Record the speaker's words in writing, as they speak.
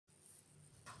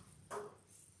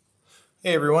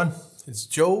Hey everyone, it's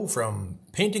Joe from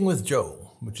Painting with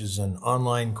Joe, which is an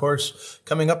online course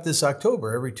coming up this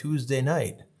October every Tuesday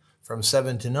night from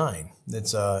 7 to 9.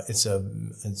 It's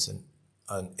an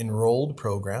enrolled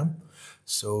program,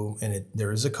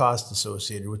 there is a cost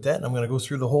associated with that, and I'm going to go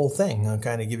through the whole thing and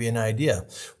kind of give you an idea.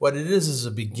 What it is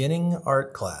a beginning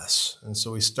art class, and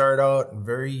so we start out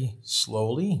very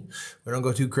slowly. We don't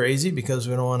go too crazy because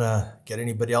we don't want to get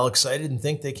anybody all excited and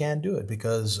think they can't do it,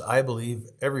 because I believe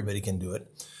everybody can do it,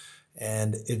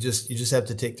 and you just have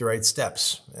to take the right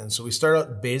steps. And so we start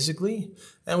out basically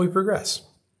and we progress,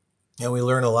 and we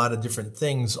learn a lot of different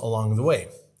things along the way.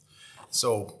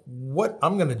 So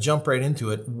I'm going to jump right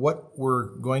into it. What we're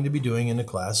going to be doing in the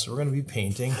class, we're going to be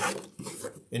painting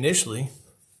initially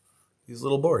these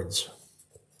little boards.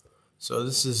 So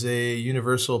this is a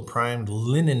universal primed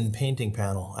linen painting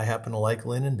panel. I happen to like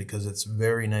linen because it's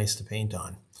very nice to paint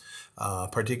on,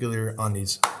 particularly on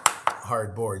these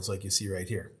hard boards like you see right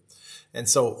here. And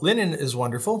so linen is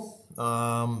wonderful,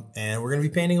 and we're going to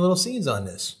be painting little scenes on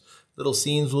this. Little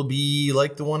scenes will be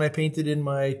like the one I painted in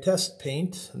my test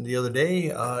paint the other day.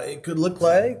 It could look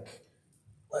like,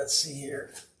 let's see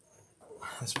here.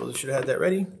 I suppose I should have had that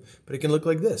ready, but it can look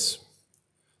like this.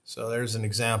 So there's an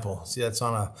example. See, this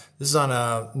is on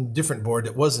a different board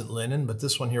that wasn't linen, but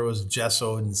this one here was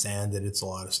gessoed and sanded. It's a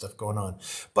lot of stuff going on.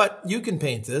 But you can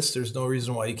paint this. There's no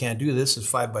reason why you can't do this.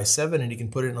 It's 5x7, and you can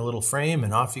put it in a little frame,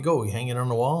 and off you go. You hang it on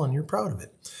the wall, and you're proud of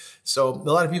it. So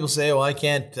a lot of people say, well, I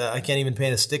can't even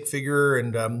paint a stick figure,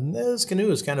 and this canoe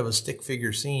is kind of a stick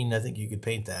figure scene. I think you could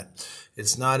paint that.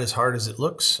 It's not as hard as it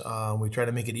looks. We try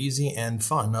to make it easy and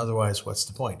fun. Otherwise, what's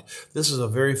the point? This is a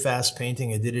very fast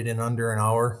painting. I did it in under an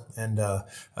hour, and I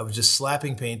was just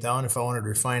slapping paint down. If I wanted to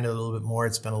refine it a little bit more,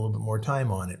 I'd spend a little bit more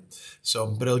time on it.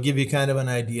 But it'll give you kind of an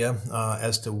idea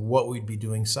as to what we'd be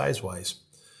doing size-wise.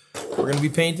 We're going to be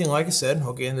painting, like I said,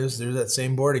 okay, and there's that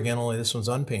same board again, only this one's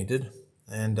unpainted.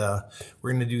 And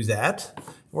we're going to do that.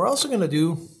 We're also going to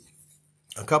do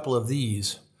a couple of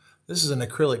these. This is an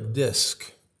acrylic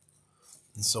disc.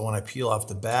 And so when I peel off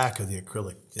the back of the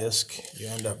acrylic disc, you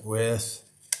end up with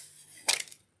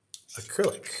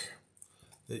acrylic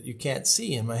that you can't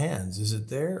see in my hands. Is it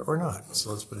there or not? So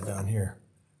let's put it down here.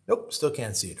 Nope, still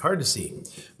can't see it. Hard to see.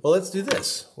 Well, let's do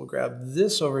this. We'll grab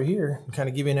this over here and kind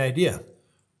of give you an idea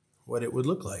what it would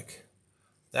look like.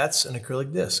 That's an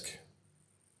acrylic disc.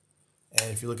 And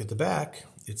if you look at the back,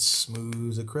 it's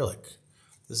smooth acrylic.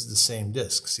 This is the same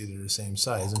disc. See, they're the same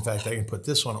size. In fact, I can put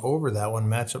this one over that one,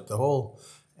 match up the hole,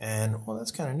 and, well,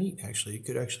 that's kind of neat, actually. You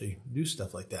could actually do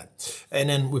stuff like that. And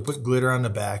then we put glitter on the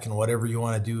back and whatever you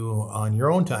want to do on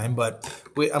your own time. But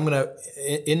I'm going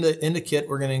to, in the kit,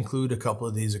 we're going to include a couple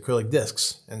of these acrylic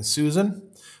discs. And Susan,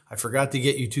 I forgot to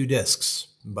get you 2 discs,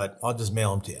 but I'll just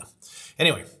mail them to you.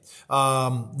 Anyway.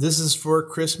 This is for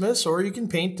Christmas, or you can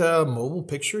paint a mobile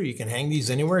picture. You can hang these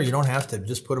anywhere. You don't have to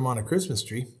just put them on a Christmas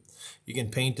tree. You can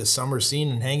paint a summer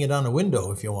scene and hang it on a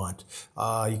window if you want.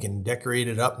 You can decorate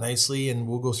it up nicely, and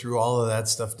we'll go through all of that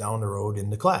stuff down the road in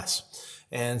the class.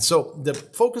 And so the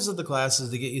focus of the class is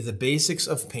to get you the basics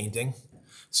of painting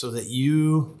so that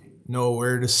you know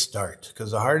where to start,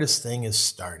 because the hardest thing is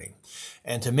starting.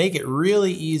 And to make it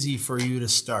really easy for you to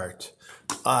start,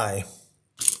 I've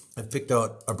picked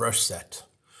out a brush set.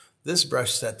 This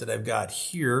brush set that I've got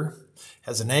here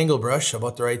has an angle brush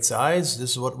about the right size.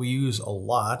 This is what we use a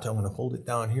lot. I'm going to hold it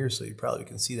down here so you probably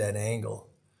can see that angle.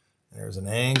 There's an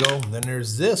angle. And then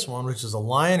there's this one, which is a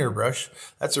liner brush.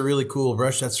 That's a really cool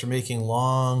brush. That's for making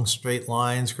long, straight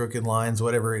lines, crooked lines,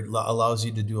 whatever. It allows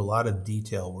you to do a lot of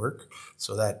detail work.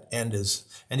 So that end is,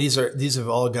 and these have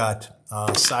all got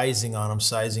sizing on them.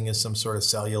 Sizing is some sort of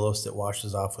cellulose that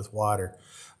washes off with water.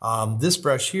 This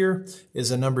brush here is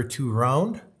a number 2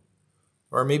 round,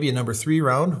 or maybe a number 3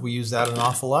 round. We use that an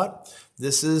awful lot.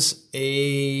 This is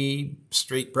a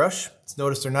straight brush.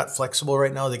 Notice they're not flexible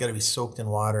right now. They got to be soaked in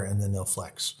water and then they'll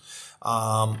flex.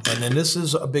 And then this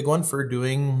is a big one for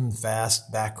doing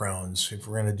fast backgrounds. If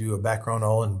we're going to do a background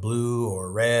all in blue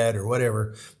or red or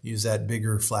whatever, use that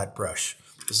bigger flat brush.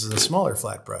 This is a smaller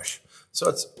flat brush. So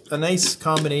it's a nice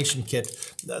combination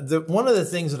kit. One of the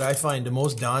things that I find the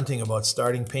most daunting about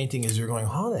starting painting is you're going,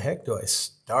 how the heck do I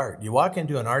start? You walk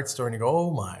into an art store and you go,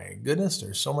 oh my goodness,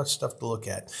 there's so much stuff to look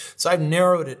at. So I've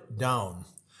narrowed it down.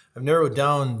 I've narrowed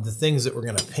down the things that we're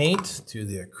going to paint to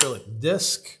the acrylic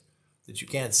disc that you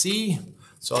can't see.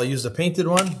 So I'll use the painted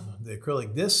one, the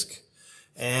acrylic disc,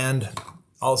 and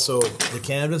also the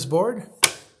canvas board,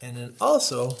 and then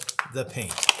also the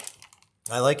paint.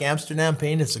 I like Amsterdam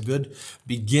paint. It's a good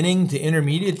beginning to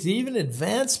intermediate to even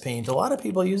advanced paint. A lot of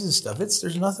people use this stuff.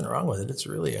 There's nothing wrong with it. It's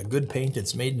really a good paint.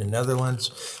 It's made in the Netherlands.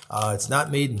 It's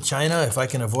not made in China. If I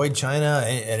can avoid China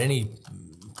at any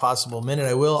possible minute,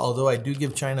 I will, although I do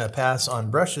give China a pass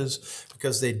on brushes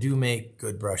because they do make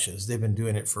good brushes. They've been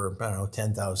doing it for, I don't know,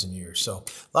 10,000 years. So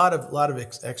a lot of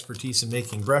expertise in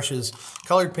making brushes.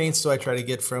 Colored paints, so I try to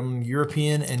get from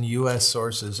European and US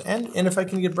sources. And if I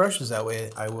can get brushes that way,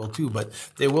 I will too, but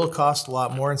they will cost a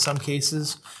lot more in some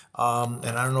cases.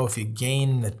 And I don't know if you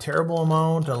gain a terrible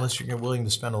amount unless you're willing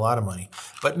to spend a lot of money.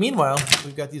 But meanwhile,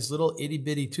 we've got these little itty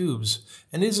bitty tubes,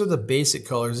 and these are the basic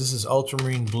colors. This is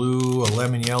ultramarine blue, a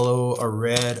lemon yellow, a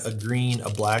red, a green, a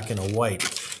black, and a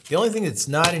white. The only thing that's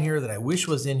not in here that I wish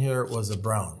was in here was a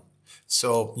brown.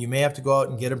 So you may have to go out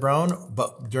and get a brown,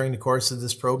 but during the course of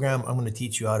this program, I'm going to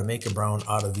teach you how to make a brown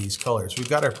out of these colors. We've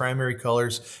got our primary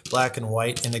colors, black and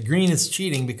white, and the green is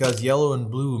cheating because yellow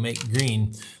and blue make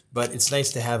green. But it's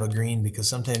nice to have a green because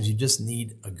sometimes you just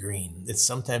need a green. It's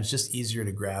sometimes just easier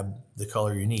to grab the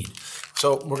color you need.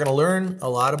 So we're going to learn a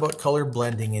lot about color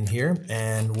blending in here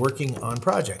and working on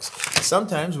projects.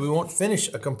 Sometimes we won't finish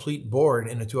a complete board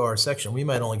in a 2-hour section. We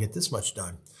might only get this much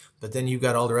done, but then you've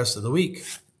got all the rest of the week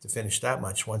to finish that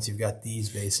much once you've got these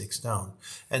basics down.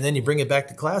 And then you bring it back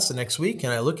to class the next week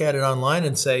and I look at it online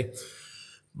and say,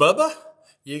 Bubba,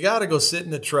 you got to go sit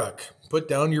in the truck. Put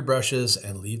down your brushes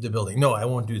and leave the building. No, I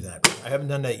won't do that. I haven't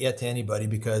done that yet to anybody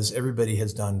because everybody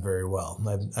has done very well.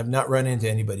 I've not run into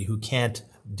anybody who can't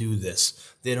do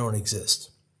this. They don't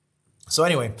exist. So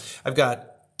anyway, I've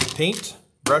got paint,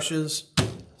 brushes,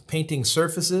 painting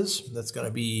surfaces. That's going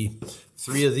to be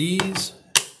 3 of these,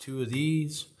 2 of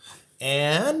these,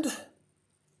 and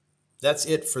that's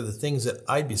it for the things that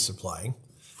I'd be supplying.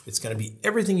 It's going to be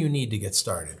everything you need to get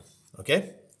started.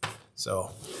 Okay?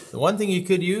 So the one thing you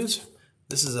could use,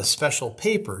 this is a special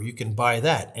paper. You can buy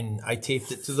that. And I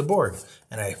taped it to the board.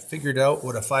 And I figured out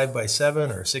what a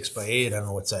 5x7 or 6x8, I don't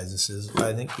know what size this is.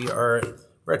 I think we're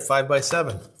at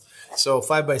 5x7. So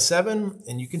 5x7,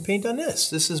 and you can paint on this.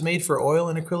 This is made for oil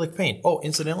and acrylic paint. Oh,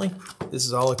 incidentally, this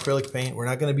is all acrylic paint. We're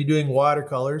not going to be doing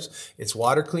watercolors. It's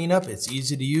water cleanup. It's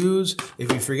easy to use. If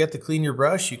you forget to clean your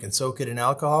brush, you can soak it in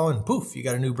alcohol and poof, you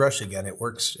got a new brush again. It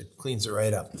works. It cleans it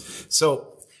right up.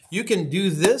 So you can do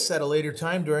this at a later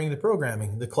time during the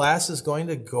programming. The class is going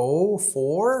to go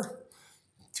for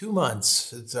 2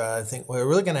 months. It's, I think we're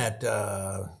looking at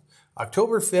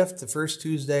October 5th, the first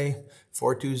Tuesday,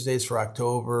 4 Tuesdays for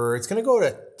October. It's going to go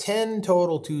to 10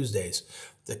 total Tuesdays.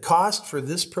 The cost for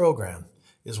this program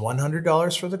is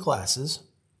 $100 for the classes.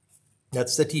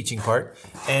 That's the teaching part.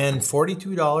 And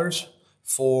 $42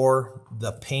 for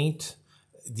the paint,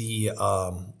 the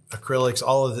acrylics,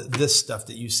 all of this stuff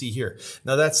that you see here.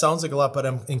 Now that sounds like a lot, but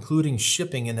I'm including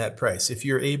shipping in that price. If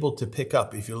you're able to pick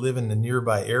up, if you live in the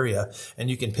nearby area and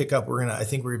you can pick up, I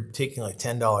think we're taking like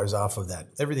 $10 off of that.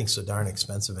 Everything's so darn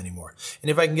expensive anymore.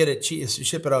 And if I can get it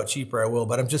ship it out cheaper, I will,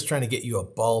 but I'm just trying to get you a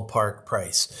ballpark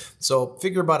price. So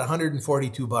figure about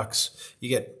 142 bucks. You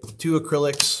get 2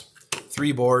 acrylics,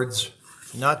 3 boards.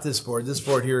 Not this board. This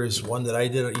board here is one that I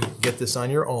did. You can get this on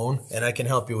your own, and I can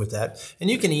help you with that. And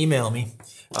you can email me,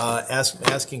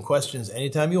 asking questions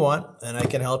anytime you want, and I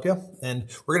can help you. And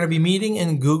we're going to be meeting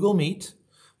in Google Meet.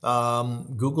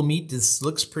 Google Meet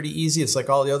looks pretty easy. It's like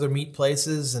all the other meet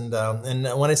places. And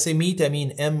when I say meet, I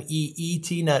mean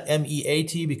M-E-E-T, not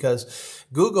M-E-A-T, because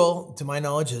Google, to my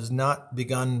knowledge, has not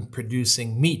begun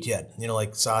producing meat yet. You know,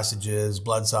 like sausages,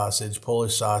 blood sausage,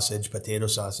 Polish sausage, potato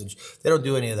sausage. They don't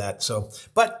do any of that. So,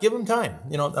 but give them time.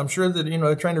 You know, I'm sure that,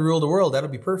 they're trying to rule the world. That'll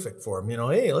be perfect for them.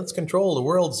 Hey, let's control the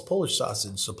world's Polish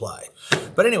sausage supply.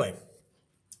 But anyway,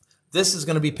 this is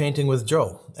going to be Painting with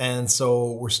Joe. And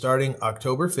so we're starting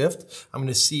October 5th.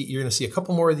 You're going to see a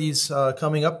couple more of these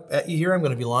coming up at you here. I'm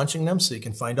going to be launching them so you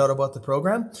can find out about the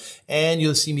program. And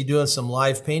you'll see me doing some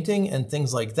live painting and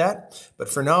things like that. But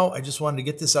for now, I just wanted to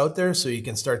get this out there so you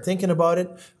can start thinking about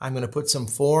it. I'm going to put some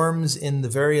forms in the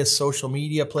various social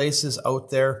media places out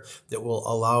there that will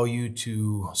allow you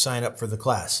to sign up for the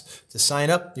class. To sign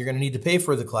up, you're going to need to pay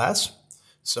for the class.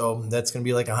 So that's going to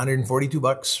be like 142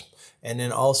 bucks. And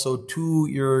then also, too,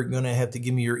 you're going to have to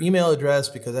give me your email address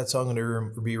because that's how I'm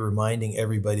going to be reminding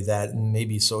everybody that, and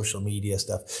maybe social media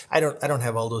stuff. I don't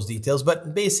have all those details,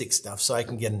 but basic stuff so I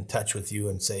can get in touch with you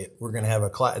and say, we're going to have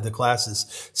the class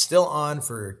is still on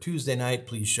for Tuesday night.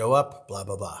 Please show up, blah,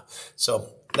 blah, blah.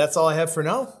 So that's all I have for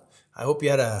now. I hope you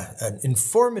had an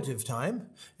informative time.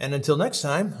 And until next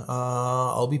time,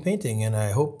 I'll be painting, and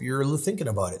I hope you're thinking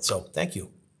about it. So thank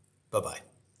you. Bye-bye.